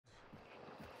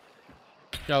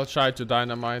I'll try to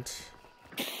dynamite.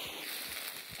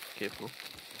 Careful.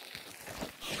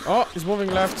 Oh, he's moving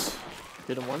left.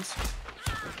 Hit him once.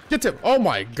 Hit him! Oh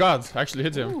my god! Actually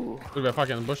hit him. Ooh. Could be a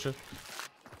fucking bushes.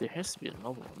 There has to be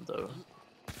another one though.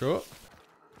 Cool.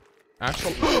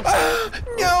 Actually.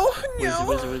 No,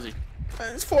 Where is he?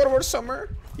 It's forward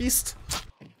somewhere. East.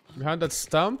 Behind that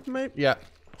stump, maybe? Yeah.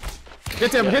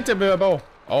 Hit him with a bow.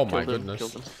 Oh my goodness.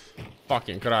 Killed him.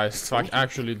 Fucking Christ. Fuck,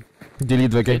 actually.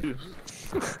 Delete the game.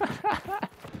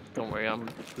 Don't worry, I'm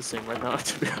the same right now,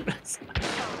 to be honest.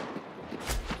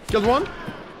 Killed one.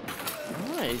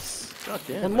 Nice. God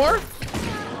damn. One more.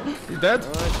 He's dead.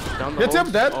 Down the Hit him,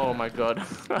 hole. dead. Oh my god.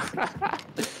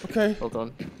 Okay. Hold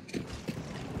on.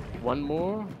 One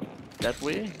more that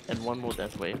way, and one more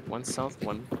that way. One south,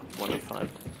 one at 5.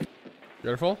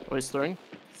 Careful. Oh, he's throwing.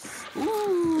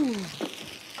 Ooh.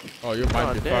 Oh, you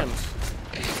might be damn.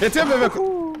 fucked. Hit him with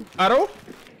a arrow.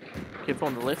 Careful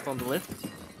on the left,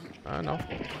 I know.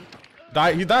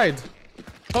 He died.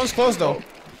 Phone's close though.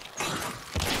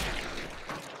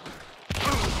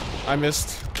 I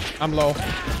missed. I'm low.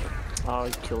 Oh,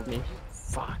 he killed me.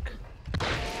 Fuck.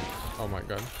 Oh my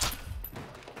god.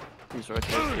 He's right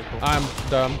there, people. I'm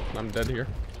dumb. I'm dead here.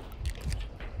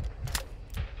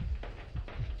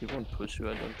 He won't push you,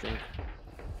 I don't think.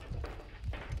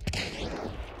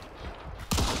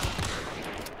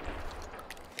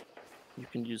 You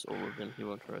can use all of them, he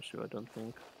won't rush you, I don't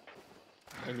think.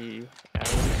 Any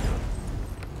arrows?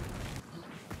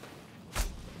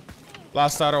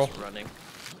 Last arrow. Just running.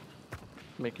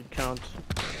 Make it count.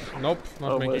 Nope,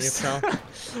 not making it Almost. count.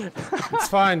 It's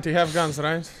fine to have guns,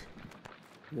 right?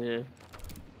 Yeah.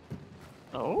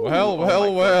 Oh, Well, oh my well,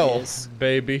 God, well, yes.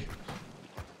 baby.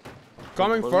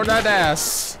 Coming for that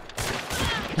ass.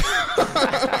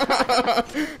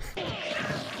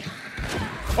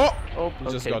 Oh! Oh, He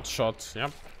just okay. got shot.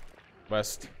 Yep.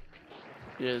 West.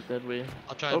 Yeah, that way.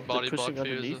 I'll try Oh, and body they're block pushing for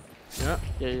you. underneath. Yeah.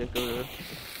 Yeah, go there.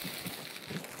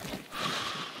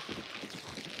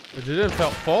 It didn't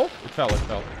fall? It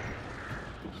fell.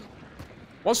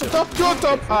 One's on top, 2 on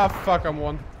top! Ah, fuck, I'm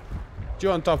 1. 2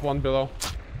 on top, 1 below.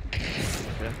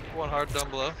 Okay. One hard down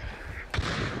below.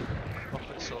 Oh,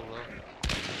 it's so low.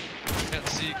 Can't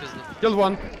see because the. Killed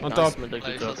 1 on top. Nice, good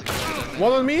Nice, job. that's good.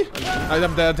 1 on me?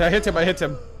 I'm dead. I hit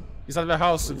him. He's at the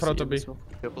house in front of me.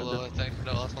 Below, I think.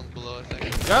 No, last one's below, I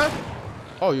think. Yeah?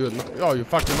 Oh, you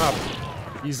fucked him up.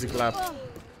 Easy clap.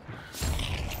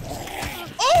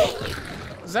 Oh!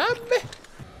 Zombie!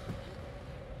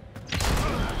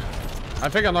 I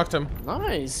think I knocked him.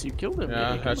 Nice, you killed him.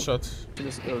 Yeah, you headshot.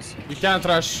 This goes. You can't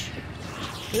rush.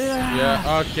 Yeah.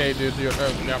 Yeah, okay, dude.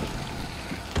 Yeah.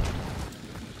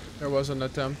 There was an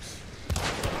attempt.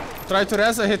 Try to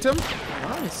res, I hit him.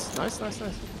 Nice.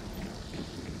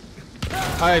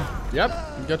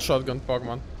 Yep, get shotgun,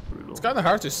 Pokemon. It's kinda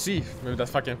hard to see with that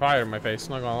fucking fire in my face,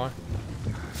 not gonna lie.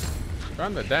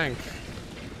 Kinda dank.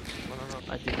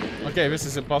 I think. Okay, this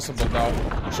is impossible now.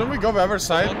 Shouldn't we go the other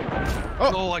side?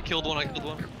 Oh! Oh, I killed one.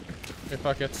 Okay,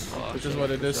 fuck it. Oh, Which is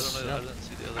what it is. I Yeah. didn't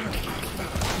see the other.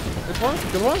 Hit one?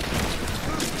 Kill one?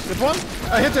 Hit one?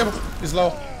 I hit him! He's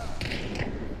low.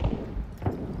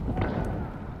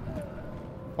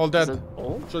 All Is dead. it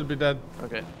all? Should be dead.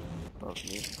 Okay. Oh,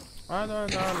 me. I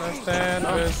don't understand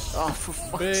this Oh, for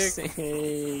fuck's big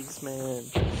sakes, man.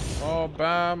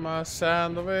 Obama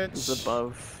sandwich. It's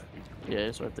above. Yeah,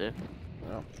 it's right there.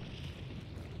 Yeah.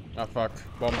 Ah, fuck.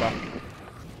 Bomba.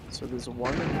 So there's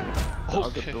one in the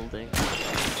other Okay. building.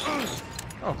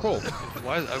 Oh, cool.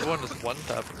 Why is everyone just one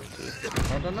tapping me too?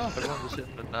 I don't know. Everyone just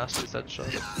hitting the nasty headshot. I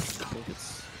think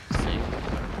it's safe.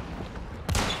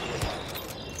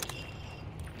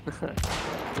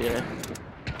 Yeah.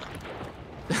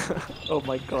 Oh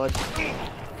my god.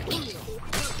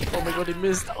 Oh my god, he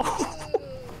missed. Oh.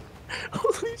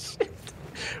 Holy shit.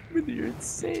 Man, you're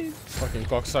insane. Fucking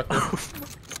cocksucker.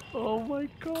 Oh my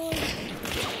god.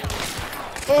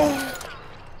 Oh!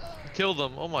 Killed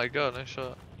them. Oh my god, nice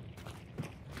shot.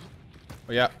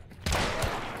 Oh, yeah.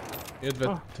 Hit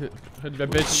the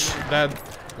bitch. Dead.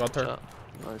 Got her.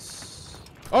 Yeah. Nice.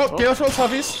 Oh, Oh. careful,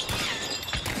 Slavis.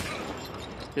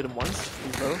 Hit him once.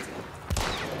 He's low.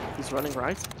 He's running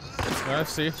right. Yeah, I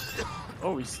see.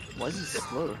 Oh, why is he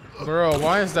slow? Bro,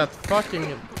 why is that fucking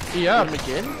E Hit up? him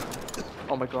again?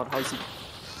 Oh my god, how is he?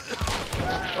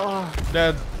 Oh,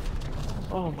 Dead.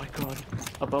 oh my god.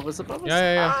 Above us, above us.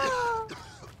 Yeah.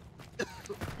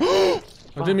 I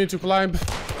didn't mean to climb.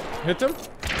 Hit him?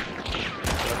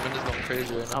 That wind is going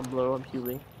crazy right now. I'm low, I'm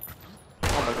healing.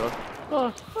 Oh my god.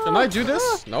 Oh, Can I do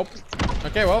this? Nope.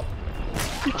 Okay, well.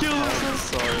 You killed him! I'm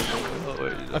sorry, man. Oh,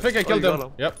 wait. I think I Oh, killed you him. got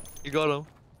him. Yep. You got him.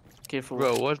 Careful.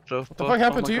 Bro, what the What the fuck? fuck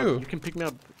happened to my God, you? You can pick me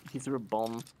up. He threw a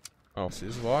bomb. Oh, this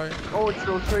is why. Oh, it's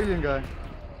the Australian guy.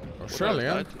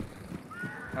 Australian?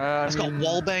 It's got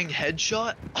wallbang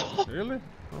headshot. Really?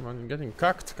 Oh man, you're getting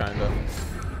cucked, kinda.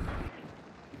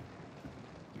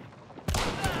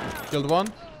 Killed one?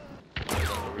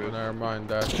 Oh, never mind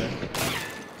that thing.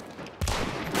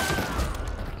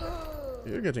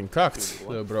 You're getting cucked,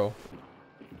 little bro.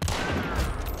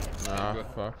 Nah,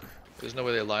 fuck. There's no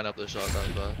way they line up the shot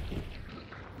that bad.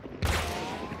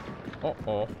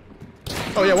 Oh.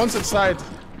 Oh yeah, one's inside.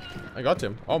 I got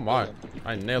him. Oh my.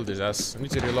 I nailed his ass. I need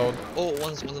to reload. Oh,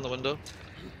 one's in the window.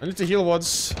 I need to heal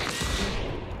once. Hit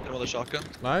him with a shotgun.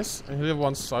 Nice. I heal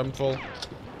once, so I'm full.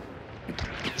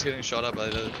 He's getting shot at by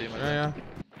the other team. Yeah.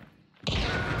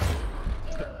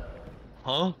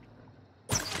 Huh?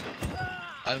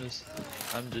 I'm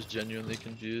just genuinely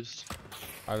confused.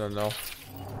 I don't know.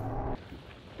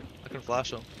 I can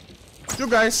flash him. You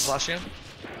guys. Flash him.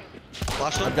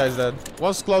 Flash him. That guy's dead.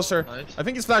 One's closer. Nice. I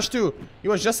think he's flashed too. He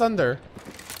was just under.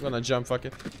 I'm gonna jump, fuck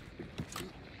it.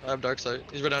 I have dark sight.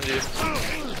 He's right down to you.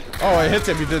 Oh, I hit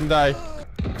him, he didn't die.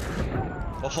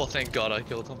 Oh, thank God I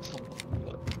killed him.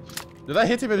 Did I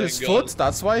hit him with his Thank foot? God.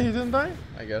 That's why he didn't die?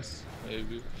 I guess.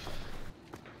 Maybe.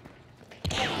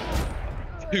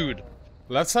 Dude.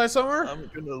 Left side somewhere? I'm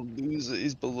gonna lose it.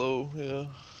 He's below, yeah.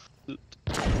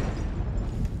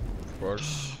 Of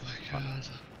course. Oh my God.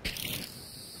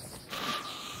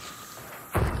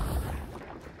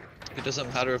 It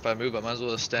doesn't matter if I move, I might as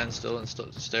well just stand still and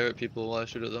stare at people while I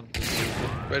shoot at them.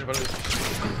 Right in front of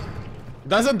me.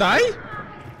 Doesn't die?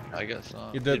 I guess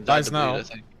not. He did, died dies to bleed, now. I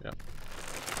think. Yeah.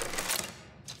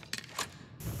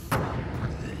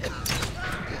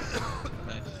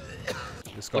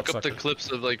 Nice. This Look up the cocksucker.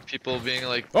 clips of like people being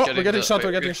like. Oh, we're getting shot, wait,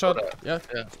 we're getting shot. at. Yeah.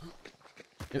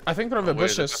 Yeah. I think from the Oh, wait,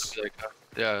 bushes.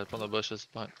 yeah, from the bushes.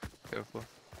 Behind. Careful.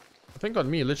 I think on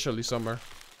me, literally somewhere.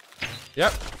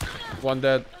 Yep. One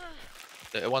dead.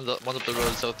 Yeah, one's up the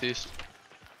road southeast.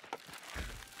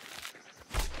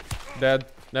 Dead.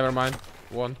 Never mind.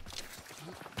 One.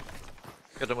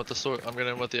 Get him with the sword. I'm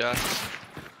getting him with the axe.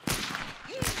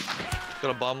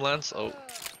 Got a bomb lance. Oh.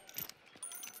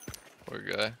 Poor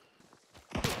guy.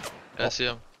 Yeah, I see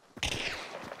him.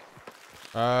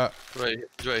 Right,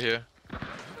 he's right here.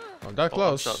 Oh, that Oh,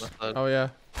 close. I'm shot in the side. Oh yeah.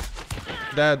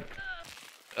 Dead.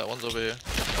 Yeah, one's over here.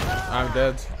 I'm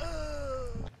dead.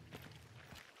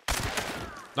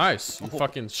 Nice. You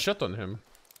fucking shit on him.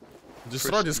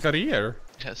 Destroyed his career.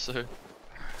 Yes, sir.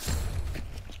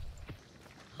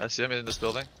 I see him in this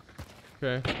building.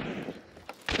 Okay.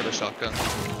 Got a shotgun.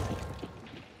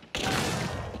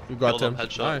 You got Killed him, him.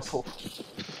 headshot. Nice.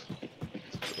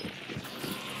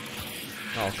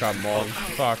 Oh, come on.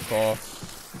 Fuck off.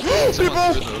 Someone's through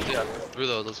those, yeah, through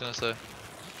those, I was gonna say.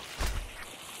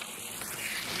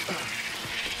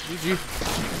 GG.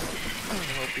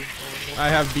 I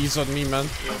have bees on me, man.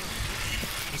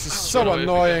 This is so away if you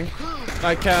annoying.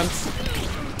 I can't.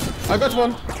 I got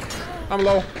one. I'm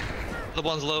low. The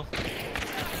one's low.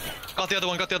 Got the other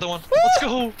one, Let's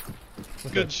go!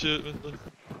 Okay. Good shit, man.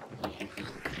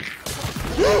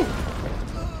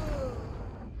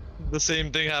 The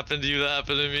same thing happened to you that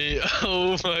happened to me.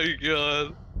 Oh my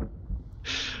God.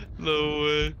 No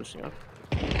way. Pushing up.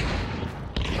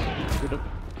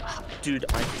 Dude,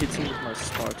 I hit him with my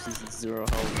sparks. He's at 0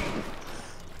 health.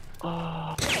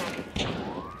 Oh.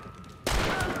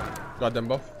 Got them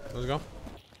both. Let's go.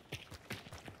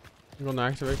 I'm gonna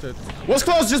activate it. Was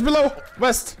close, just below.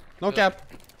 West. No cap.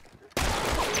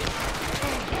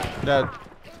 Dead.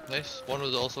 Nice. One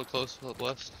was also close to the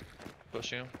west.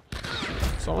 Pushing him.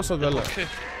 Someone said well. Okay.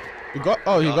 You got?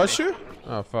 Oh, he Got got me. you?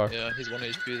 Oh fuck. Yeah, he's 1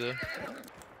 HP there.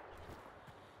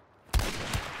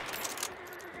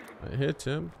 I hit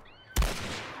him.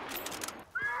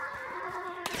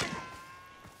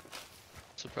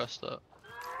 Suppress that.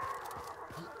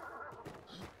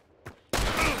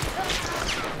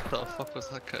 What the fuck was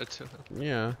that guy doing?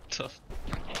 Yeah. Tough.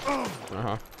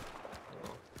 Uh-huh.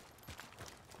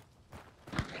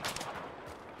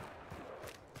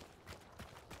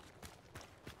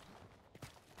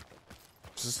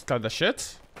 Just got the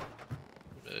shit?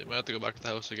 Yeah, you might have to go back to the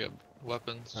house to get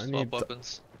weapons. I Swap need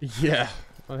weapons. Yeah.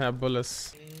 I have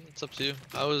bullets. It's up to you.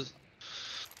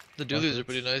 The doolies are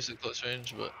pretty nice at close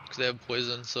range, but because they have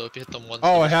poison, so if you hit them once.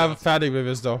 Oh, they I just have kinda- fatty with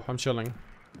this though. I'm chilling.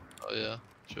 Oh yeah,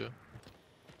 true.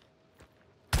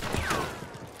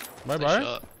 Bye Nice bye.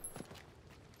 shot.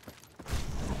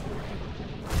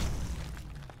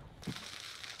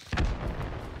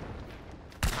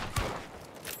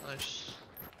 Nice.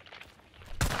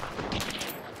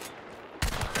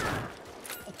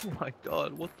 Oh my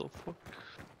God! What the fuck?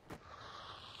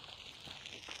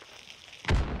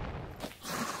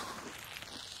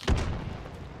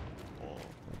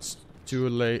 too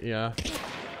late, yeah.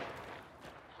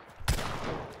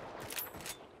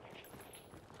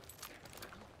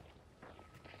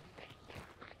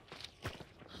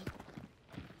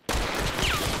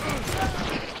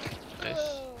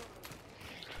 Nice.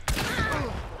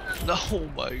 No, oh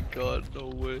my god, no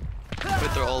way. Wait,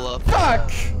 they're all up.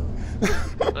 Fuck!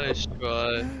 Nice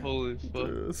try. Holy fuck.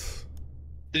 Yes.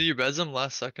 Did you res him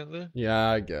last second there? Yeah,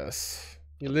 I guess.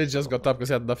 He literally just got up because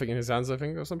he had nothing in his hands, I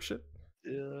think, or some shit.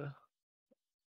 Yeah.